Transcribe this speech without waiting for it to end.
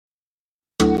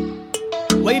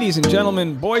Ladies and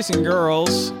gentlemen, boys and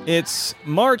girls, it's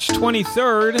March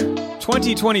 23rd,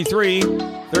 2023.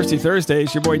 Thirsty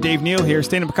Thursdays. Your boy Dave Neal here,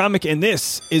 stand-up comic, and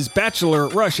this is Bachelor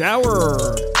Rush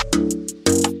Hour.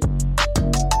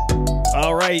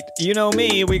 All right, you know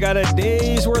me, we got a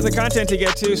day's worth of content to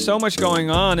get to. So much going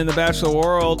on in the Bachelor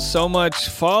world. So much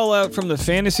fallout from the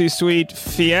fantasy suite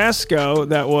fiasco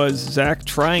that was Zach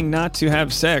trying not to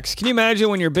have sex. Can you imagine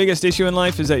when your biggest issue in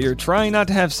life is that you're trying not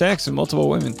to have sex with multiple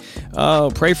women?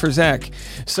 Oh, pray for Zach.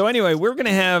 So anyway, we're going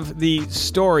to have the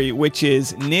story, which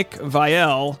is Nick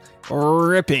Viall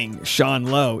ripping Sean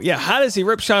Lowe. Yeah, how does he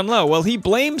rip Sean Lowe? Well, he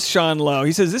blames Sean Lowe.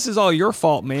 He says, this is all your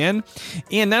fault, man.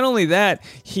 And not only that,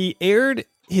 he aired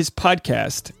his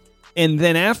podcast and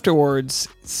then afterwards,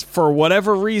 for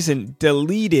whatever reason,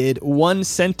 deleted one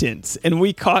sentence. And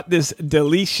we caught this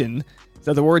deletion. Is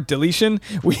that the word deletion?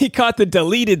 We caught the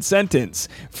deleted sentence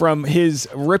from his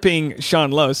ripping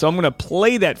Sean Lowe. So I'm going to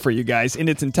play that for you guys in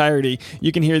its entirety.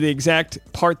 You can hear the exact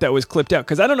part that was clipped out.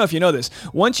 Because I don't know if you know this.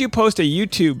 Once you post a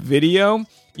YouTube video,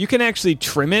 you can actually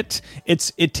trim it.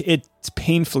 It's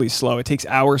painfully slow. It takes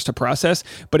hours to process,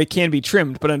 but it can be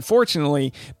trimmed. But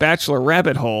unfortunately, Bachelor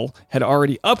Rabbit Hole had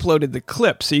already uploaded the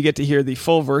clip, so you get to hear the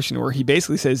full version where he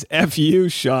basically says, F you,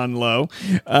 Sean Lowe.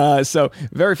 So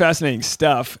very fascinating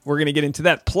stuff. We're going to get into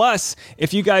that. Plus,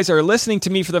 if you guys are listening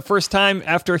to me for the first time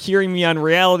after hearing me on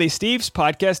Reality Steve's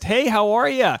podcast, hey, how are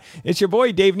ya? It's your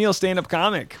boy, Dave Neal, stand-up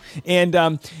comic. And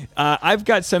I've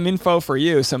got some info for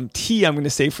you, some tea I'm going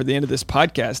to save for the end of this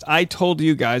podcast. I told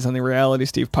you guys on the Reality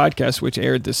Steve podcast, which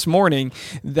aired this morning,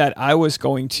 that I was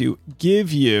going to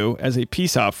give you, as a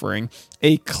peace offering,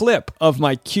 a clip of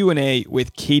my Q&A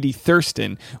with Katie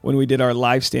Thurston when we did our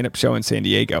live stand-up show in San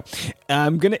Diego.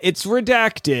 It's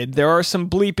redacted. There are some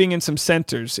bleeping and some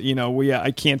censors. You know, I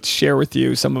can't share with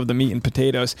you some of the meat and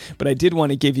potatoes, but I did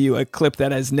want to give you a clip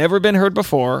that has never been heard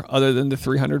before, other than the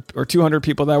 300 or 200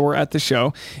 people that were at the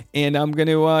show. And I'm going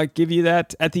to give you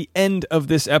that at the end of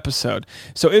this episode.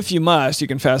 So if you must, you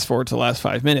can fast forward to the last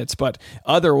 5 minutes, but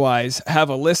otherwise have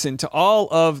a listen to all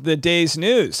of the day's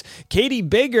news. Katie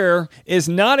Bigger is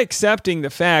not accepting the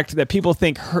fact that people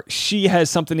think she has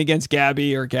something against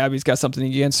Gabby or Gabby's got something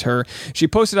against her. She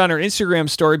posted on her Instagram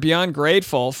story, beyond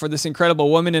grateful for this incredible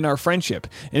woman in our friendship.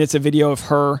 And it's a video of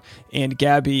her and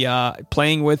Gabby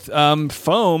playing with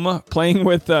foam, playing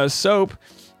with soap.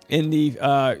 In the,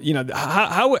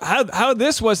 how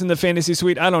this was in the fantasy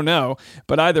suite, I don't know.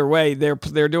 But either way, they're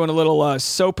doing a little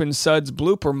soap and suds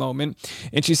blooper moment.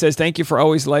 And she says, thank you for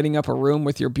always lighting up a room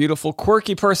with your beautiful,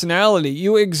 quirky personality.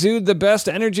 You exude the best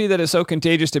energy that is so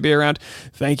contagious to be around.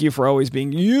 Thank you for always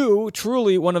being you,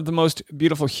 truly one of the most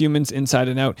beautiful humans inside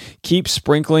and out. Keep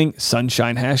sprinkling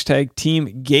sunshine. Hashtag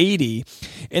Team Gady.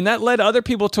 And that led other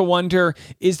people to wonder,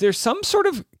 is there some sort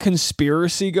of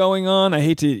conspiracy going on? I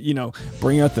hate to,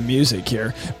 bring out the music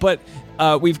here, but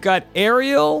we've got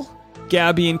Ariel,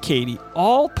 Gabby, and Katie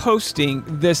all posting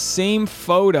the same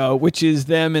photo, which is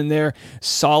them in their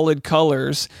solid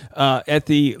colors at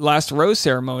the last rose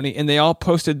ceremony, and they all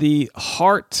posted the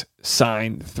heart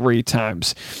sign 3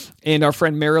 times. And our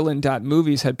friend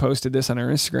Marilyn.movies had posted this on her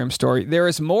Instagram story. There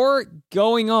is more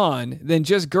going on than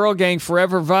just Girl Gang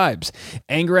Forever vibes.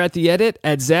 Anger at the edit,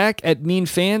 at Zach, at mean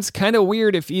fans. Kind of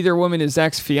weird if either woman is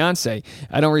Zach's fiance.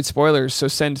 I don't read spoilers, so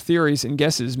send theories and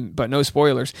guesses, but no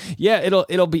spoilers. Yeah,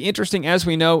 it'll be interesting, as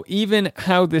we know, even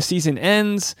how the season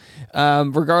ends,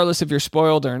 regardless if you're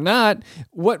spoiled or not.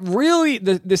 What really,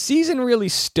 the season really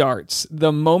starts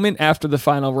the moment after the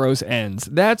final rose ends.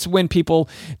 That's when people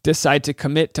decide to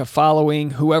commit to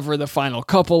following whoever the final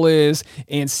couple is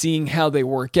and seeing how they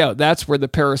work out. That's where the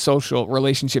parasocial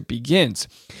relationship begins.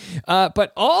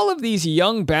 But all of these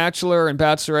young Bachelor and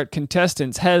Bachelorette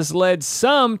contestants has led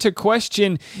some to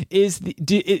question,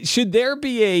 should there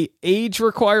be a age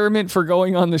requirement for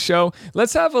going on the show?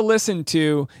 Let's have a listen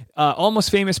to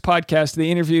Almost Famous podcast. They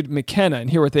interviewed McKenna and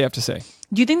hear what they have to say.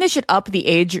 Do you think they should up the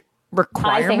age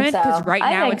requirement? Because right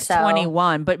now it's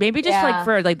 21, but maybe just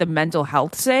for the mental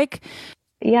health sake.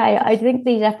 Yeah, I think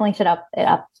they definitely should up it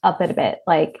a bit.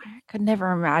 I could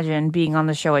never imagine being on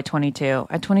the show at 22.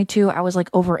 At 22, I was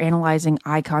overanalyzing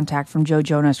eye contact from Joe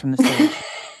Jonas from the stage.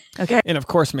 Okay. And of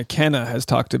course, McKenna has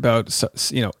talked about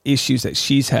issues that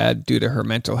she's had due to her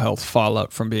mental health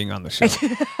fallout from being on the show.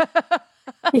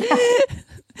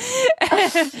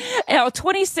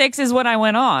 26 is when I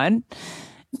went on.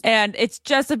 And it's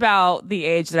just about the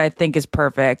age that I think is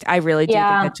perfect. I really do think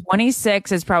that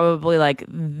 26 is probably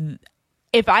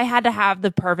if I had to have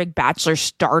the perfect Bachelor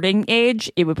starting age,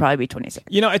 it would probably be 26.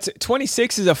 It's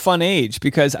 26 is a fun age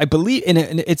because I believe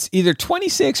it's either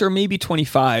 26 or maybe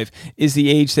 25 is the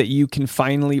age that you can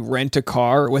finally rent a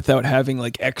car without having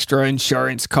like extra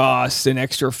insurance costs and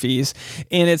extra fees.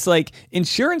 And it's like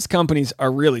insurance companies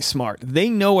are really smart. They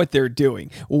know what they're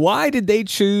doing. Why did they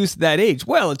choose that age?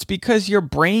 Well, it's because your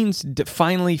brain's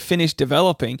finally finished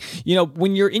developing.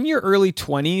 When you're in your early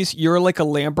 20s, you're like a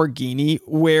Lamborghini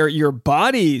where your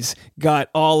body's got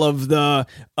all of the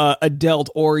adult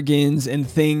organs and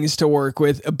things to work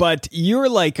with, but you're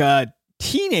like a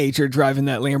teenager driving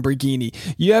that Lamborghini.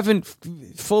 You haven't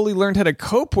fully learned how to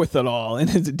cope with it all, and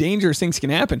it's dangerous things can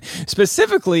happen.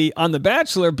 Specifically on The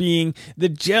Bachelor, being the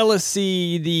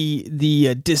jealousy,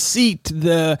 the deceit,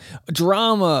 the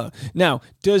drama. Now,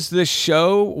 does the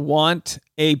show want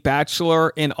a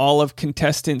Bachelor and all of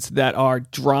contestants that are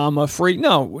drama free?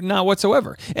 No, not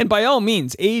whatsoever. And by all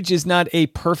means, age is not a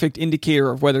perfect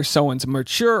indicator of whether someone's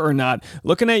mature or not.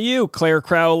 Looking at you, Claire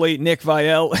Crowley, Nick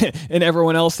Viall, and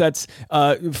everyone else that's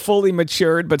fully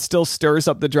matured but still stirs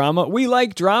up the drama. We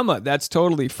like drama. That's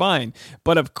totally fine.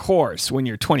 But of course, when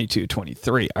you're 22,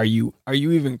 23, are you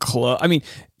even close? I mean,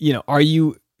 are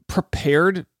you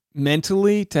prepared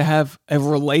mentally to have a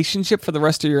relationship for the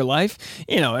rest of your life?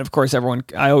 And of course,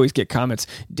 I always get comments,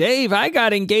 Dave, I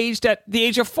got engaged at the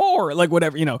age of 4, like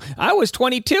whatever, I was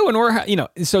 22 and we're,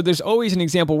 so there's always an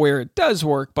example where it does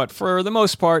work. But for the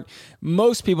most part,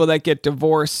 most people that get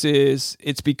divorces,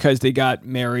 it's because they got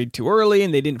married too early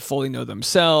and they didn't fully know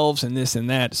themselves and this and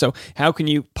that. So how can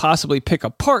you possibly pick a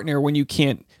partner when you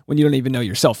don't even know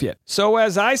yourself yet? So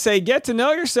as I say, get to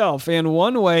know yourself. And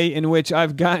one way in which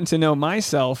I've gotten to know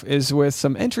myself is with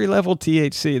some entry-level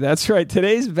THC. That's right.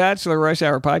 Today's Bachelor Rush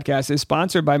Hour podcast is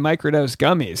sponsored by Microdose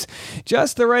Gummies.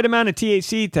 Just the right amount of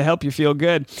THC to help you feel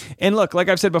good. And look, like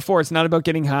I've said before, it's not about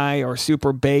getting high or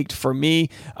super baked. For me,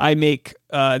 I make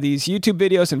these YouTube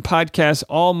videos and podcasts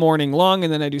all morning long,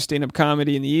 and then I do stand-up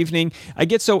comedy in the evening. I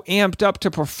get so amped up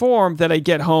to perform that I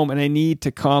get home and I need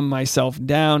to calm myself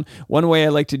down. One way I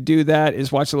like to do that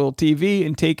is watch a little TV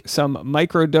and take some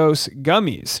microdose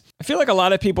gummies. I feel like a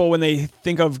lot of people, when they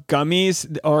think of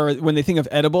gummies or when they think of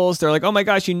edibles, they're like, oh my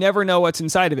gosh, you never know what's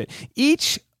inside of it.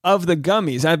 Each of the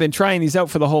gummies, I've been trying these out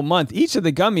for the whole month. Each of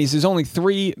the gummies is only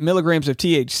 3 milligrams of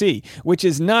THC, which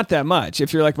is not that much.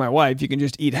 If you're like my wife, you can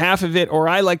just eat half of it, or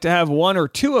I like to have 1 or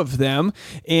 2 of them,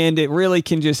 and it really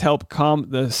can just help calm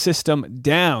the system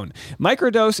down.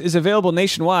 Microdose is available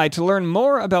nationwide. To learn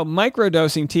more about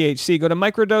microdosing THC, go to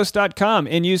microdose.com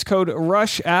and use code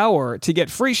RUSHHOUR to get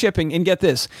free shipping and get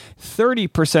this,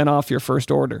 30% off your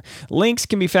first order. Links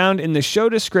can be found in the show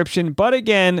description, but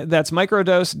again, that's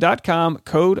microdose.com,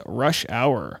 code Rush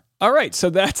Hour. All right, so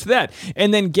that's that.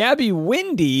 And then Gabby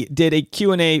Windy did a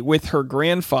Q&A with her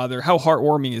grandfather. How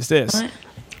heartwarming is this?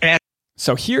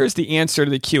 So here's the answer to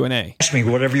the Q&A. Ask me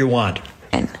whatever you want.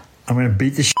 I'm going to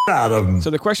beat the shit out of him. So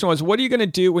the question was, what are you going to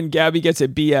do when Gabby gets a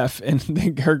BF?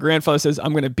 And her grandfather says,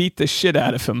 I'm going to beat the shit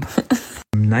out of him.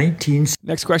 19.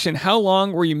 Next question, how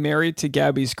long were you married to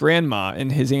Gabby's grandma?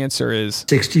 And his answer is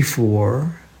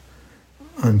 64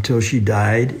 until she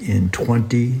died in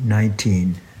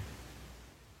 2019.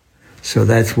 So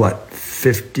that's what,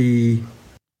 50?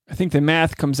 I think the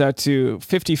math comes out to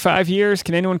 55 years.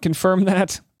 Can anyone confirm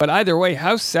that? But either way,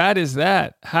 how sad is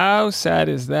that? How sad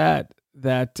is that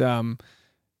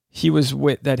he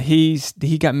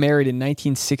got married in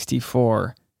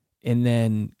 1964 and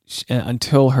then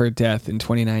until her death in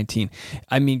 2019.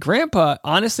 I mean,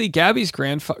 honestly, Gabby's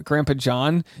Grandpa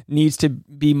John needs to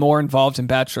be more involved in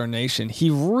Bachelor Nation. He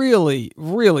really,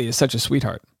 really is such a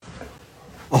sweetheart.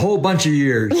 A whole bunch of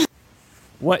years.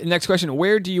 What? Next question.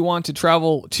 Where do you want to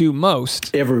travel to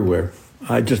most? Everywhere.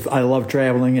 I love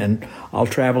traveling, and I'll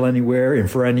travel anywhere and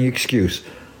for any excuse.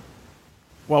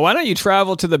 Well, why don't you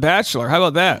travel to The Bachelor? How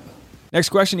about that? Next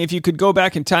question. If you could go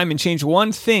back in time and change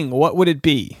one thing, what would it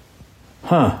be?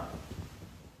 I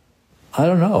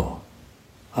don't know.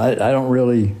 I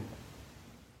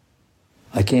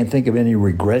can't think of any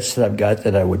regrets that I've got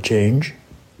that I would change.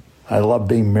 I love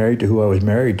being married to who I was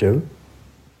married to.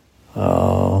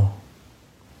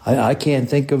 I can't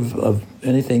think of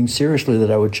anything seriously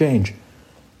that I would change.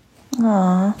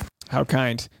 Aww. How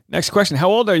kind. Next question.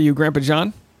 How old are you, Grandpa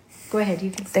John? Go ahead.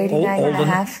 You can 39 and a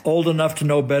half. Old enough to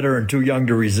know better and too young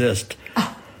to resist.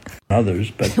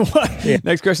 Others, but yeah.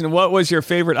 Next question. What was your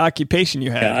favorite occupation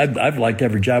you had? Yeah, I've liked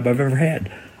every job I've ever had.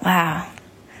 Wow.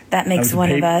 That makes one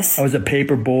of us. I was a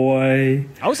paper boy.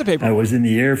 I was a paper boy. I was in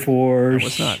the Air Force. I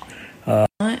was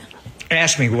not.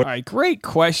 Ask me what. All right, great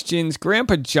questions.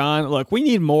 Grandpa John, look, we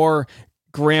need more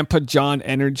Grandpa John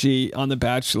energy on The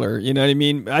Bachelor. You know what I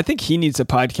mean? I think he needs a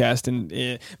podcast,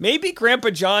 and maybe Grandpa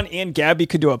John and Gabby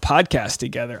could do a podcast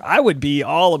together. I would be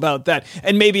all about that.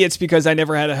 And maybe it's because I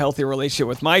never had a healthy relationship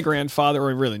with my grandfather,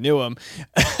 or really knew him.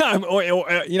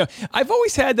 I've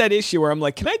always had that issue where I'm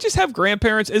like, can I just have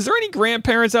grandparents? Is there any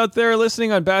grandparents out there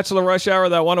listening on Bachelor Rush Hour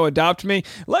that want to adopt me?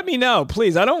 Let me know,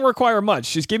 please. I don't require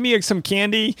much. Just give me some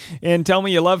candy and tell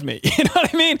me you love me. You know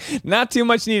what I mean? Not too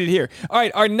much needed here. All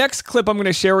right, our next clip I'm going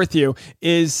to share with you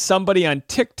is somebody on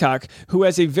TikTok who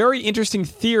has a very interesting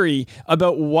theory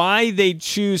about why they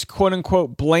choose quote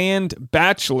unquote bland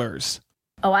bachelors.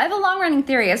 Oh, I have a long-running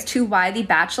theory as to why The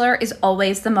Bachelor is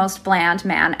always the most bland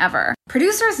man ever.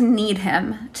 Producers need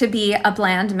him to be a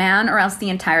bland man, or else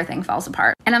the entire thing falls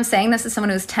apart. And I'm saying this as someone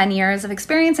who has 10 years of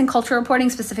experience in culture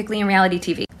reporting, specifically in reality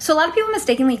TV. So a lot of people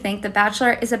mistakenly think The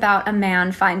Bachelor is about a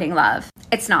man finding love.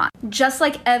 It's not. Just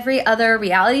like every other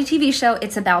reality TV show,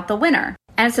 it's about the winner.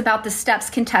 And it's about the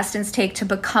steps contestants take to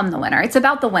become the winner. It's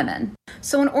about the women.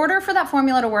 So in order for that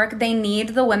formula to work, they need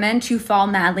the women to fall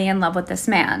madly in love with this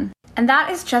man. And that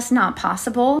is just not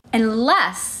possible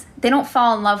unless they don't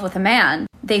fall in love with a man.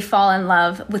 They fall in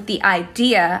love with the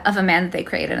idea of a man that they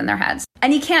created in their heads.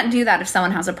 And you can't do that if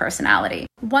someone has a personality.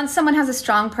 Once someone has a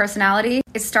strong personality,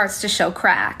 it starts to show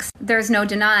cracks. There's no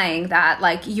denying that,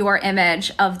 like, your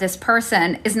image of this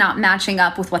person is not matching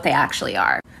up with what they actually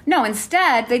are. No,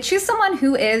 instead, they choose someone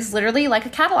who is literally like a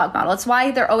catalog model. It's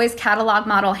why they're always catalog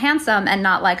model handsome and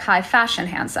not like high fashion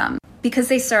handsome, because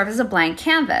they serve as a blank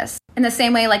canvas. In the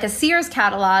same way, like a Sears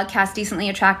catalog casts decently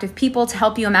attractive people to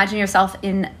help you imagine yourself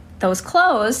in those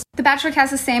clothes, The Bachelor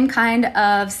casts the same kind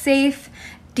of safe,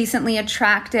 decently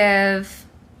attractive,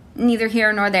 neither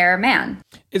here nor there man.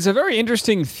 It's a very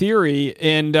interesting theory,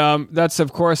 and that's,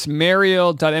 of course,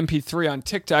 Mariel.mp3 on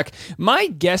TikTok. My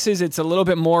guess is it's a little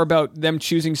bit more about them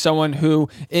choosing someone who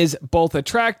is both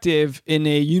attractive in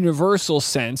a universal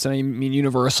sense, and I mean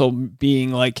universal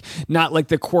being like not like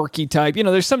the quirky type. You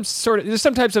know, there's some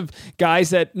types of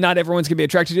guys that not everyone's going to be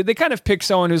attracted to. They kind of pick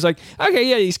someone who's like, okay,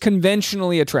 yeah, he's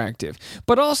conventionally attractive.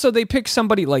 But also they pick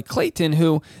somebody like Clayton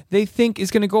who they think is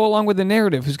going to go along with the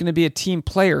narrative, who's going to be a team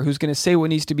player, who's going to say what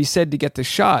needs to be said to get the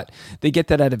shot. They get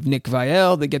that out of Nick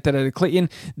Viall. They get that out of Clayton.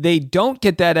 They don't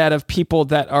get that out of people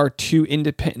that are too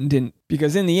independent,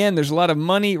 because in the end, there's a lot of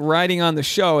money riding on the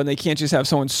show, and they can't just have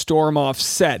someone storm off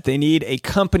set. They need a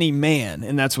company man,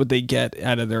 and that's what they get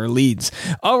out of their leads.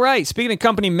 All right, speaking of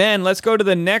company men, let's go to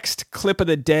the next clip of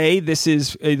the day. This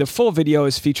is the full video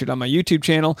is featured on my YouTube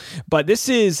channel, but this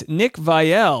is Nick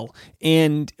Viall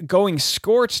and going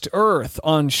scorched earth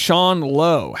on Sean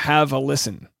Lowe. Have a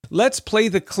listen. Let's play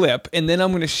the clip, and then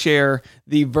I'm going to share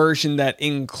the version that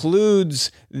includes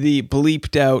the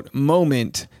bleeped out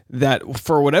moment that,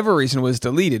 for whatever reason, was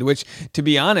deleted, which, to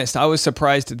be honest, I was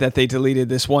surprised that they deleted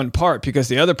this one part, because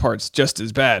the other part's just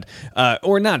as bad.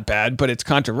 Or not bad, but it's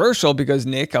controversial because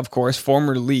Nick, of course,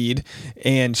 former lead,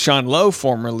 and Sean Lowe,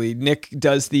 former lead. Nick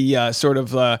does the sort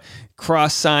of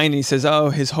cross sign, and he says, oh,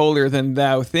 his holier than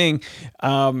thou thing.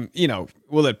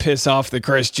 Will it piss off the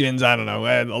Christians? I don't know.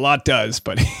 A lot does,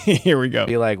 but here we go.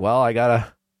 Be like, well, I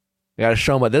gotta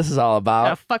show them what this is all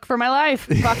about. Fuck for my life.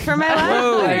 Fuck for my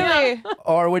life. Really.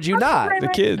 Or would you not? The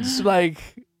kids. Like,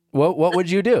 what would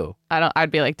you do?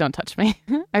 I'd be like, don't touch me.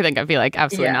 I think I'd be like,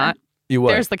 absolutely not. You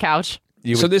would. There's the couch.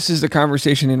 So this is the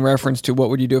conversation in reference to what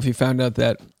would you do if you found out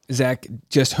that Zach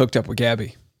just hooked up with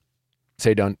Gabby?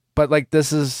 Say don't. But like,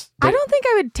 this is... I don't think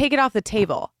I would take it off the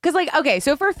table. Because like, okay,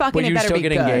 so if we're fucking, it better be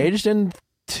good. Would you still get engaged in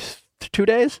 2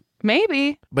 days?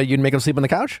 Maybe. But you'd make him sleep on the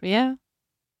couch? Yeah.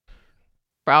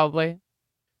 Probably.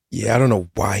 Yeah, I don't know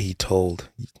why he told.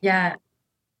 Yeah.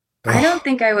 I don't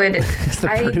think I would. I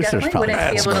definitely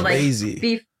wouldn't be able to like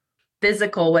be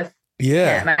physical with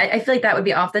him. I feel like that would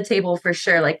be off the table for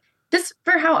sure. Like, just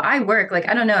for how I work, like,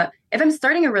 I don't know, if I'm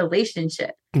starting a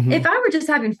relationship, if I were just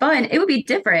having fun, it would be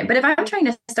different. But if I'm trying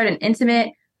to start an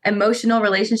intimate, emotional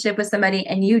relationship with somebody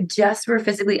and you just were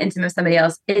physically intimate with somebody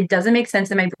else, it doesn't make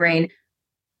sense in my brain.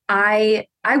 I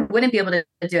wouldn't be able to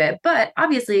do it. But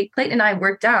obviously, Clayton and I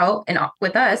worked out and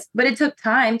with us, but it took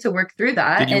time to work through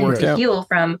that and to heal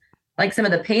from like some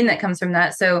of the pain that comes from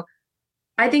that. So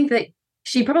I think that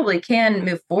she probably can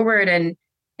move forward and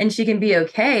she can be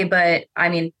okay. But I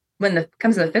mean, when it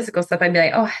comes to the physical stuff, I'd be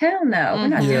like, oh, hell no, we're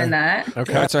not doing that.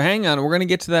 Okay. All right, so hang on. We're going to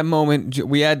get to that moment.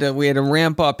 We had to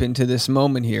ramp up into this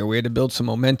moment here. We had to build some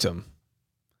momentum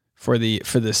for the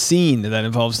scene that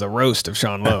involves the roast of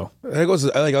Sean Lowe. I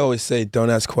always say, don't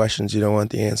ask questions you don't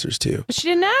want the answers to. But she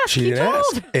didn't ask. She didn't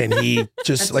ask. And he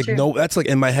just like, true. No, that's like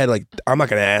in my head, like, I'm not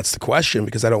going to ask the question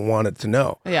because I don't want it to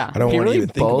know. Yeah. I don't want to even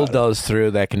think about it. He really bulldozed through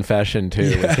that confession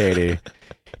too with Katie.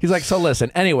 He's like, so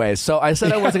listen, anyways, so I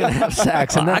said I wasn't going to have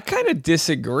sex. And then I kind of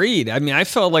disagreed. I mean, I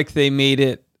felt like they made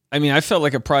it. I mean, I felt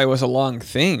like it probably was a long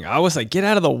thing. I was like, get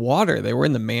out of the water. They were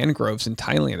in the mangroves in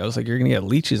Thailand. I was like, you're going to get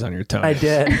leeches on your tongue. I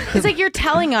did. It's like you're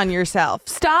telling on yourself.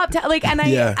 Stop.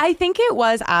 I think it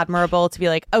was admirable to be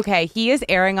like, okay, he is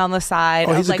erring on the side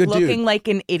of like looking dude. Like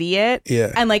an idiot.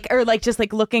 Yeah. And like, or like just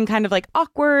like looking kind of like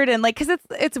awkward and like, cause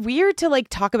it's weird to like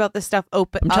talk about this stuff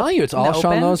open. I'm telling you, it's all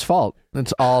Sean Lowe's fault.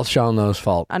 It's all Sean Lowe's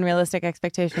fault. Unrealistic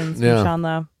expectations from Sean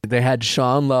Lowe. They had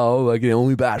Sean Lowe, like the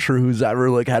only bachelor who's ever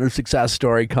like had a success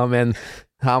story, come in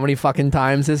how many fucking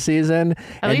times this season,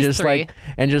 At least 3.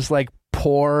 just like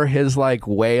pour his like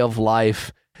way of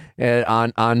life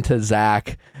onto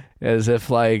Zach, as if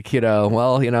like, you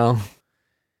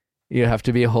have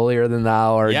to be holier than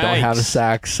thou, or don't have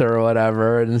sex or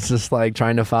whatever, and it's just like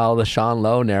trying to follow the Sean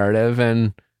Lowe narrative,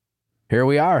 and here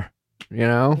we are.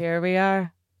 Here we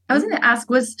are. I was going to ask,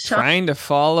 was Sean trying to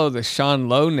follow the Sean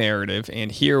Lowe narrative,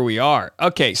 and here we are.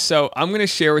 Okay, so I'm going to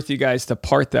share with you guys the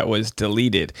part that was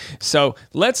deleted. So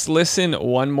let's listen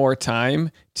one more time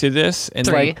to this, and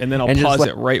then I'll pause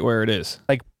it right where it is.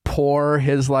 Like pour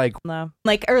his like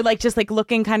or like just like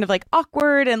looking kind of like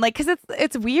awkward and like, because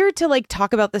it's weird to like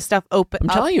talk about this stuff open. I'm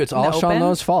telling you, it's all Sean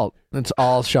Lowe's fault. It's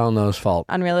all Sean Lowe's fault.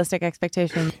 Unrealistic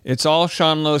expectations. It's all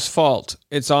Sean Lowe's fault.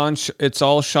 It's all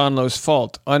Sean Lowe's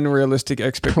fault. Unrealistic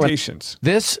expectations.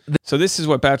 So this is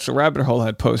what Bachelor Rabbit Hole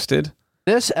had posted.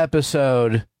 This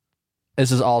episode,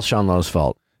 this is all Sean Lowe's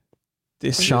fault.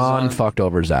 Sean fucked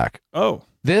over Zach. Oh.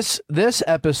 This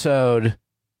episode,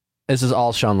 this is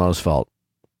all Sean Lowe's fault.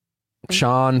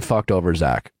 Sean fucked over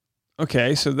Zach.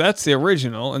 Okay, so that's the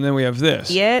original, and then we have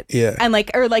this. Yeah. And like,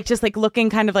 or like just like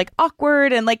looking kind of like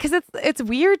awkward and like, because it's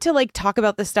weird to like talk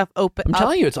about this stuff open. I'm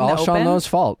telling you, it's all Sean Lowe's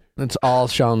fault. It's all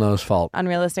Sean Lowe's fault.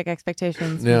 Unrealistic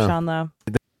expectations from Sean Lowe.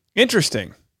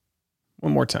 Interesting.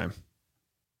 One more time.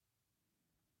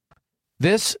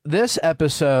 This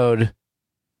episode,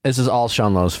 this is all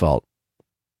Sean Lowe's fault.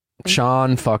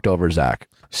 Sean fucked over Zach.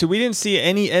 So we didn't see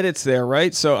any edits there,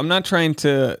 right? So I'm not trying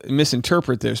to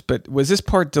misinterpret this, but was this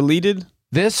part deleted?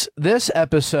 This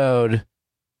episode,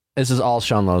 this is all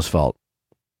Sean Lowe's fault.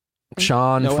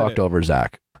 Sean fucked over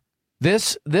Zach.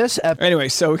 Anyway,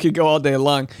 so we could go all day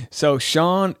long. So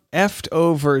Sean effed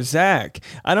over Zach.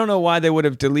 I don't know why they would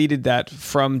have deleted that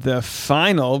from the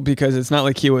final, because it's not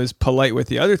like he was polite with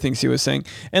the other things he was saying.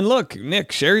 And look,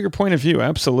 Nick, share your point of view.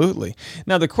 Absolutely.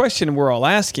 Now, the question we're all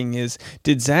asking is,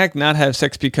 did Zach not have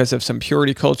sex because of some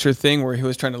purity culture thing where he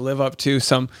was trying to live up to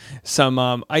some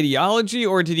ideology,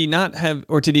 or did he not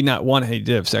want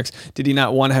to have sex? Did he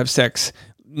not want to have sex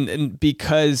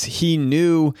because he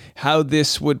knew how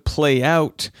this would play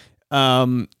out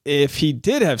if he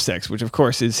did have sex, which of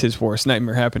course is his worst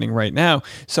nightmare happening right now.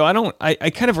 So I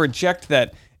kind of reject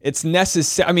that it's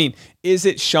necessary. I mean, is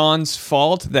it Sean's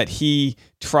fault that he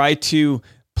tried to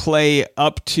play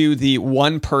up to the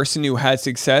one person who had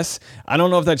success? I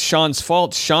don't know if that's Sean's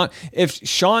fault. If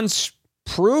Sean's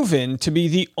proven to be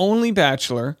the only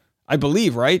bachelor, I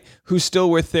believe, right, who's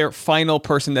still with their final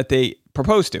person that they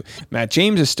proposed to. Matt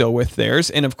James is still with theirs,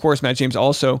 and of course Matt James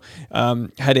also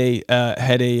had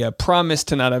a promise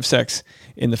to not have sex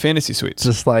in the fantasy suites.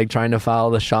 Just like trying to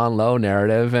follow the Sean Lowe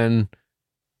narrative, and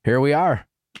here we are.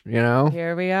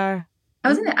 Here we are. I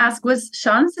was going to ask, was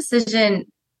Sean's decision,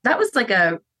 that was like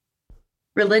a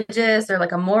religious or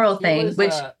like a moral thing,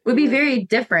 which would be very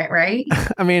different, right?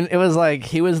 I mean, it was like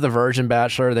he was the virgin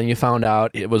bachelor, then you found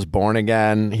out it was born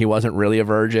again. He wasn't really a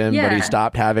virgin, but he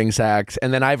stopped having sex.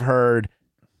 And then I've heard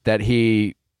that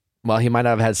he might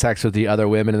have had sex with the other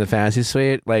women in the fantasy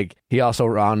suite. Like, he also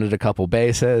rounded a couple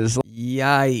bases.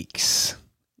 Yikes.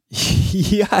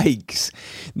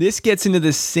 This gets into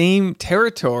the same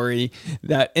territory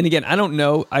that, and again, I don't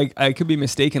know, I could be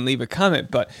mistaken, leave a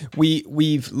comment, but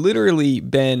we've literally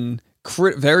been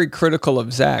very critical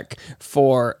of Zach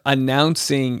for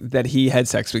announcing that he had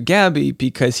sex with Gabby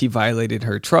because he violated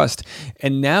her trust.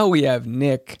 And now we have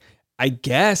Nick, I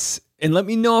guess, and let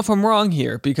me know if I'm wrong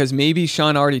here, because maybe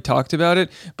Sean already talked about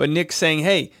it, but Nick saying,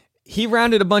 hey, he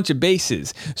rounded a bunch of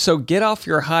bases, so get off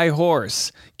your high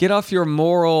horse. Get off your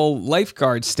moral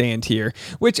lifeguard stand here,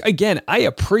 which, again, I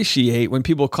appreciate when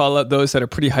people call out those that are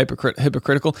pretty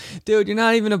hypocritical. Dude, you're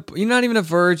not even a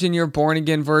virgin. You're a born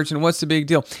again virgin. What's the big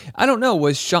deal? I don't know.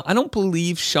 I don't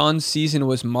believe Sean's season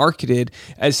was marketed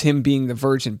as him being the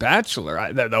virgin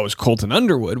bachelor. That was Colton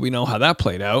Underwood. We know how that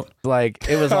played out. Like,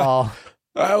 it was all...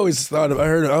 I always thought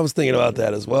I was thinking about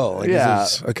that as well. Like,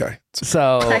 okay.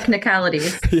 So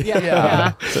technicalities.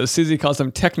 Yeah. So Susie calls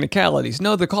them technicalities.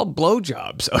 No, they're called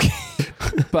blowjobs. Okay.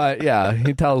 But yeah,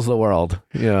 he tells the world,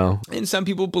 And some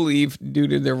people believe, due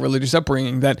to their religious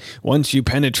upbringing, that once you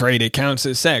penetrate, it counts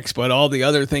as sex, but all the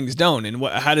other things don't. And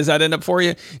how does that end up for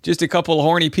you? Just a couple of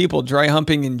horny people dry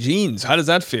humping in jeans. How does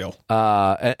that feel?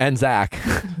 And Zach.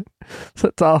 So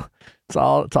it's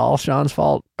all Sean's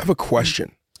fault. I have a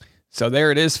question. So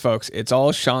there it is, folks. It's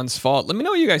all Sean's fault. Let me know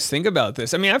what you guys think about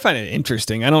this. I mean, I find it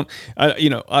interesting. I'm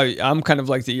kind of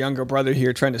like the younger brother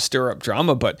here trying to stir up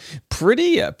drama, but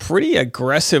pretty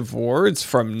aggressive words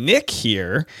from Nick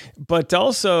here, but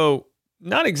also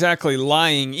not exactly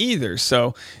lying either.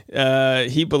 So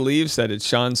he believes that it's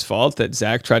Sean's fault that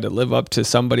Zach tried to live up to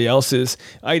somebody else's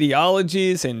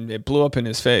ideologies and it blew up in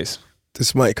his face.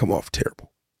 This might come off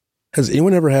terrible. Has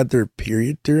anyone ever had their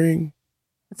period during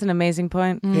That's an amazing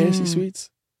point. Fantasy Suites?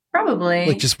 Probably.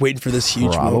 Like just waiting for this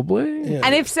huge Probably. Yeah.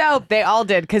 And if so, they all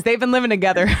did because they've been living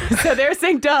together. So they're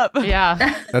synced up.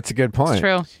 Yeah. That's a good point. It's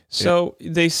true. So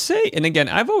they say, and again,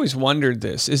 I've always wondered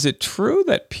this, is it true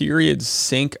that periods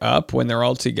sync up when they're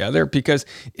all together? Because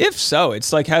if so,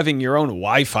 it's like having your own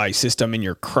Wi-Fi system in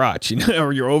your crotch,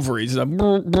 or your ovaries. And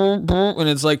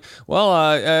it's like,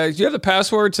 well, do you have the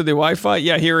password to the Wi-Fi?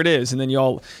 Yeah, here it is. And then you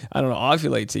all,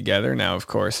 ovulate together. Now, of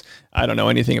course, I don't know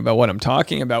anything about what I'm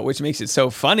talking about, which makes it so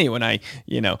funny when I,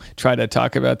 try to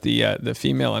talk about the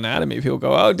female anatomy. People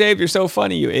go, "Oh, Dave, you're so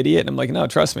funny, you idiot." And I'm like, no,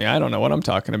 trust me, I don't know what I'm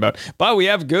talking about. But we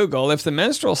have Google. If the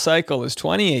menstrual cycle is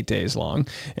 28 days long,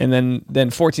 and then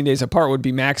 14 days apart would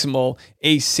be maximal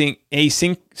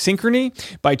asynchrony.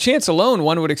 By chance alone,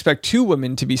 one would expect two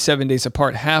women to be 7 days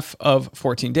apart, half of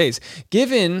 14 days.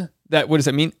 Given that, what does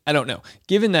that mean? I don't know.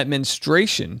 Given that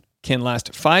menstruation can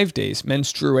last 5 days,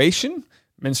 menstruation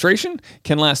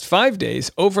can last 5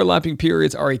 days. Overlapping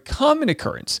periods are a common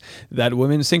occurrence. That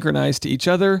women synchronize to each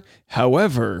other,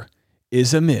 however,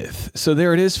 is a myth. So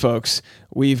there it is, folks.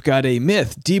 We've got a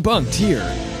myth debunked here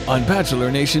on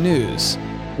Bachelor Nation News.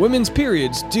 Women's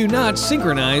periods do not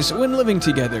synchronize when living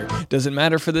together. Doesn't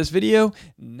matter for this video?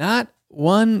 Not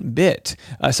one bit.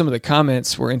 Some of the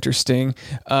comments were interesting.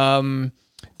 Actually,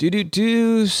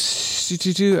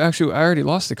 I already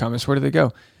lost the comments. Where did they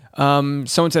go? Someone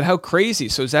said, how crazy.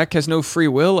 So Zach has no free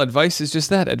will. Advice is just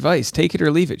that. Advice. Take it or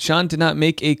leave it. Sean did not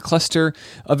make a cluster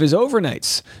of his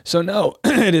overnights. So no,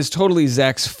 it is totally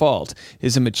Zach's fault.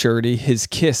 His immaturity, his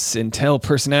kiss and tell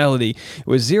personality,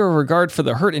 with zero regard for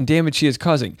the hurt and damage he is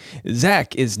causing.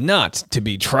 Zach is not to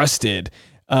be trusted.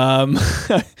 And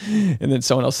then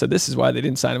someone else said, this is why they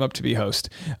didn't sign him up to be host.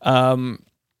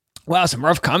 Wow, some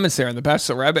rough comments there on the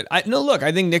Bachelor Rabbit. I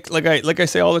think Nick, like I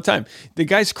say all the time, the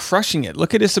guy's crushing it.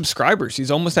 Look at his subscribers. He's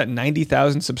almost at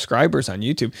 90,000 subscribers on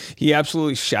YouTube. He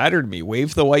absolutely shattered me.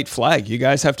 Wave the white flag. You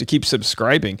guys have to keep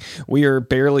subscribing. We're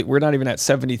not even at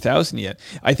 70,000 yet.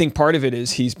 I think part of it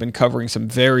is he's been covering some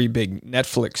very big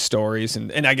Netflix stories.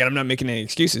 And again, I'm not making any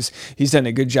excuses. He's done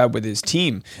a good job with his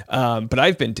team. But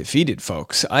I've been defeated,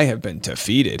 folks. I have been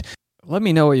defeated. Let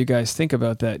me know what you guys think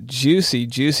about that juicy,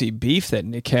 juicy beef that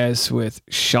Nick has with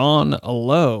Sean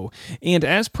Lowe. And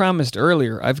as promised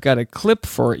earlier, I've got a clip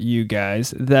for you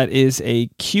guys that is a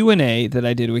Q&A that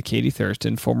I did with Katie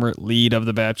Thurston, former lead of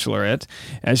The Bachelorette.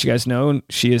 As you guys know,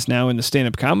 she is now in the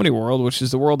stand-up comedy world, which is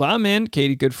the world I'm in.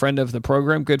 Katie, good friend of the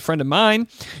program, good friend of mine.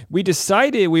 We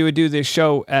decided we would do this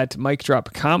show at Mic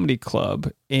Drop Comedy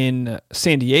Club in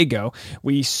San Diego.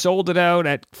 We sold it out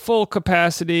at full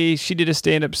capacity. She did a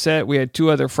stand-up set. We had two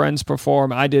other friends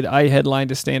perform. I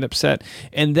headlined a stand-up set.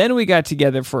 And then we got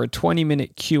together for a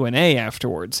 20-minute Q&A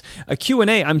afterwards. A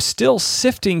Q&A I'm still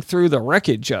sifting through the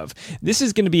wreckage of. This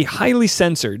is going to be highly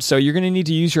censored, so you're going to need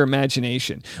to use your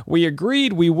imagination. We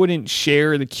agreed we wouldn't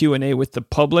share the Q&A with the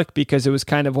public because it was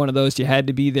kind of one of those you had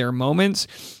to be there moments.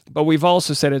 But we've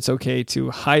also said it's okay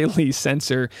to highly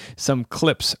censor some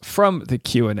clips from the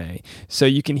Q&A so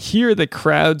you can hear the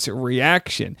crowd's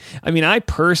reaction. I mean, I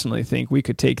personally think we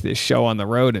could take this show on the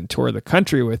road and tour the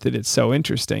country with it. It's so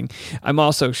interesting. I'm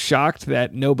also shocked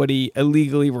that nobody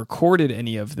illegally recorded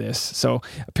any of this. So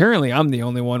apparently I'm the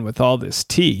only one with all this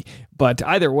tea. But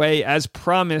either way, as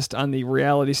promised on the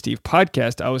Reality Steve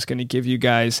podcast, I was going to give you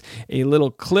guys a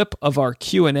little clip of our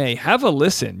Q&A. Have a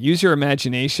listen. Use your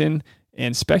imagination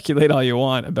and speculate all you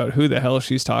want about who the hell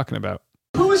she's talking about.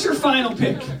 Who was your final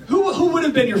pick? Who would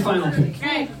have been your final pick?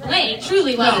 Craig. Blake.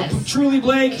 Truly was. No, truly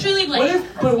Blake. Truly Blake.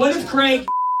 What if Craig?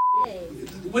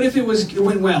 What if it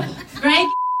went well? Greg.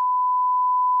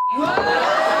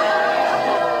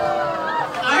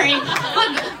 Sorry.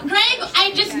 But Greg,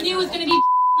 I just knew was going to be in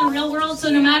the real world, so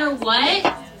no matter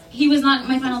what, he was not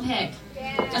my final pick.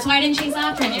 That's why I didn't chase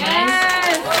after him, you guys.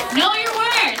 Know your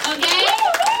worth, okay?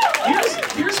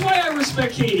 Here's why I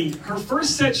respect Katie, her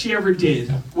first set she ever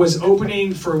did was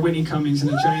opening for Whitney Cummings in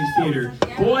a giant theater.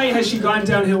 Boy, has she gone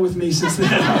downhill with me since then.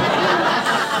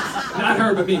 Not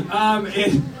her, but me.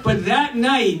 But that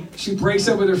night, she breaks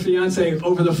up with her fiance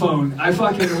over the phone. I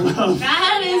fucking love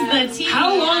that. Is the tea.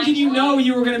 How long did you know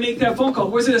you were going to make that phone call?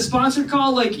 Was it a sponsored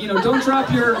call? Like, don't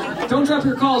drop your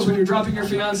calls when you're dropping your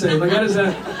fiance. Like, how does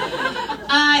that?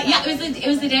 Yeah, it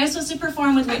was the day I was supposed to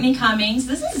perform with Whitney Cummings.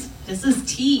 This is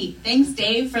tea. Thanks,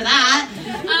 Dave, for that.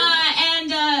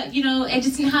 I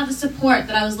just didn't have the support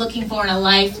that I was looking for in a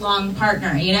lifelong partner,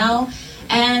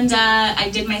 And I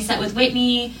did my set with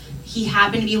Whitney. He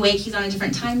happened to be awake. He's on a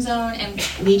different time zone, and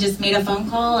we just made a phone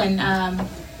call, and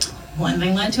one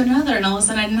thing led to another, and all of a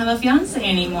sudden I didn't have a fiance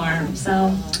anymore.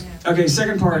 So. Okay,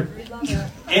 second part.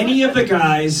 Any of the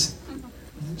guys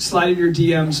slide in your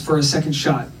DMs for a second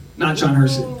shot? Not John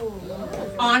Hersey.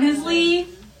 Honestly,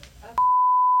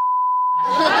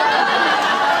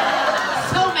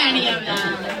 so many of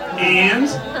them. And?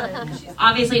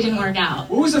 Obviously it didn't work out.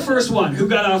 Who was the first one? Who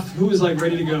got off? Who was like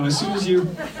ready to go? As soon as you...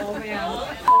 Okay.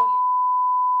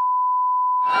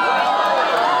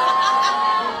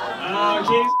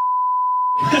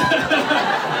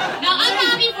 No, I'm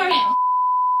happy for him.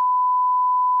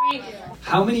 Great.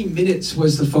 How many minutes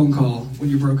was the phone call when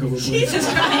you broke up with Blake? Jesus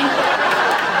Christ.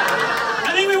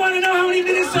 I think we want to know how many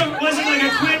minutes. Was it like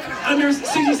a quick under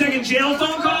 60-second jail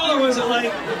phone call, or was it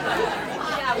like...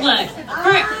 Look,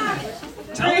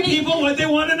 tell the people what they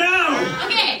want to know.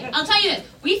 Okay, I'll tell you this.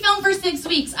 We filmed for 6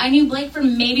 weeks. I knew Blake for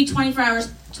maybe 24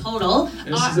 hours total.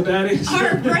 This is a bad answer.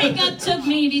 Our breakup took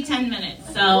maybe 10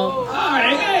 minutes, so... All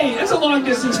right, hey, that's a long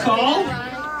distance call.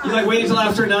 You like waiting until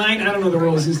after 9? I don't know the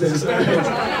rules these days. All right.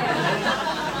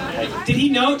 Did he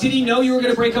know you were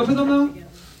going to break up with him, though?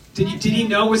 Did he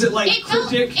know? Was it like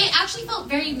cryptic? It actually felt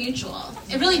very mutual.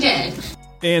 It really did.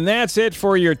 And that's it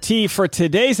for your tea for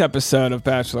today's episode of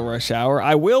Bachelor Rush Hour.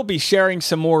 I will be sharing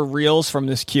some more reels from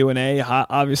this Q&A,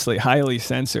 obviously highly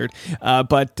censored.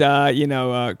 But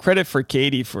credit for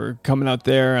Katie for coming out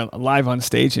there live on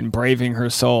stage and braving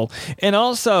her soul. And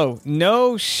also,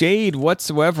 no shade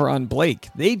whatsoever on Blake.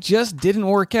 They just didn't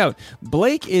work out.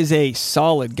 Blake is a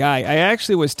solid guy. I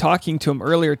actually was talking to him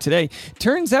earlier today.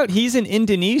 Turns out he's in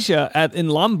Indonesia in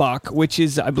Lombok, which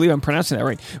is, I believe I'm pronouncing that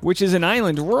right, which is an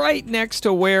island right next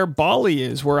to where Bali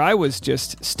is, where I was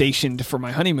just stationed for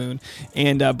my honeymoon,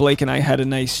 and Blake and I had a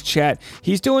nice chat.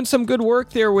 He's doing some good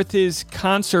work there with his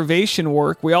conservation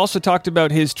work. We also talked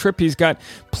about his trip he's got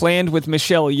planned with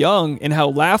Michelle Young and how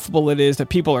laughable it is that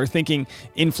people are thinking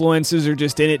influencers are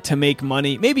just in it to make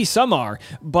money. Maybe some are,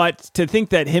 but to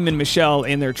think that him and Michelle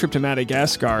and their trip to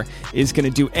Madagascar is going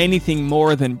to do anything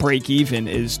more than break even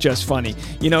is just funny.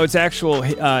 It's actual,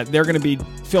 they're going to be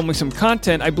filming some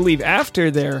content, I believe, after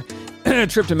their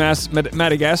trip to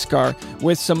Madagascar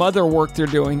with some other work they're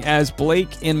doing as Blake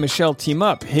and Michelle team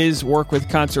up. His work with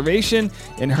conservation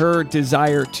and her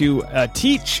desire to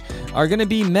teach are going to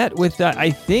be met with I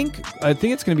think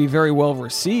it's going to be very well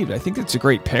received. I think it's a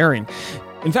great pairing.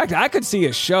 In fact, I could see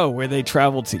a show where they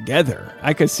travel together.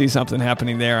 I could see something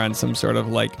happening there on some sort of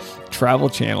like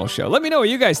Travel Channel show. Let me know what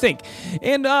you guys think.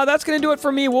 And that's going to do it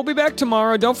for me. We'll be back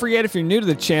tomorrow. Don't forget, if you're new to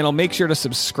the channel, make sure to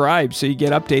subscribe so you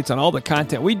get updates on all the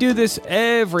content. We do this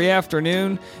every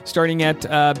afternoon, starting at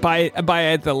by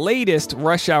at the latest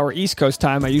rush hour East Coast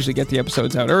time. I usually get the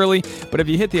episodes out early. But if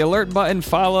you hit the alert button,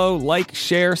 follow, like,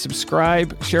 share,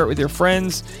 subscribe, share it with your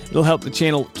friends. It'll help the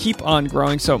channel keep on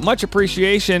growing. So much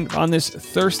appreciation on this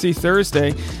Thirsty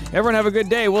Thursday. Everyone have a good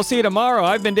day. We'll see you tomorrow.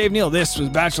 I've been Dave Neal. This was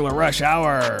Bachelor Rush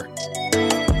Hour.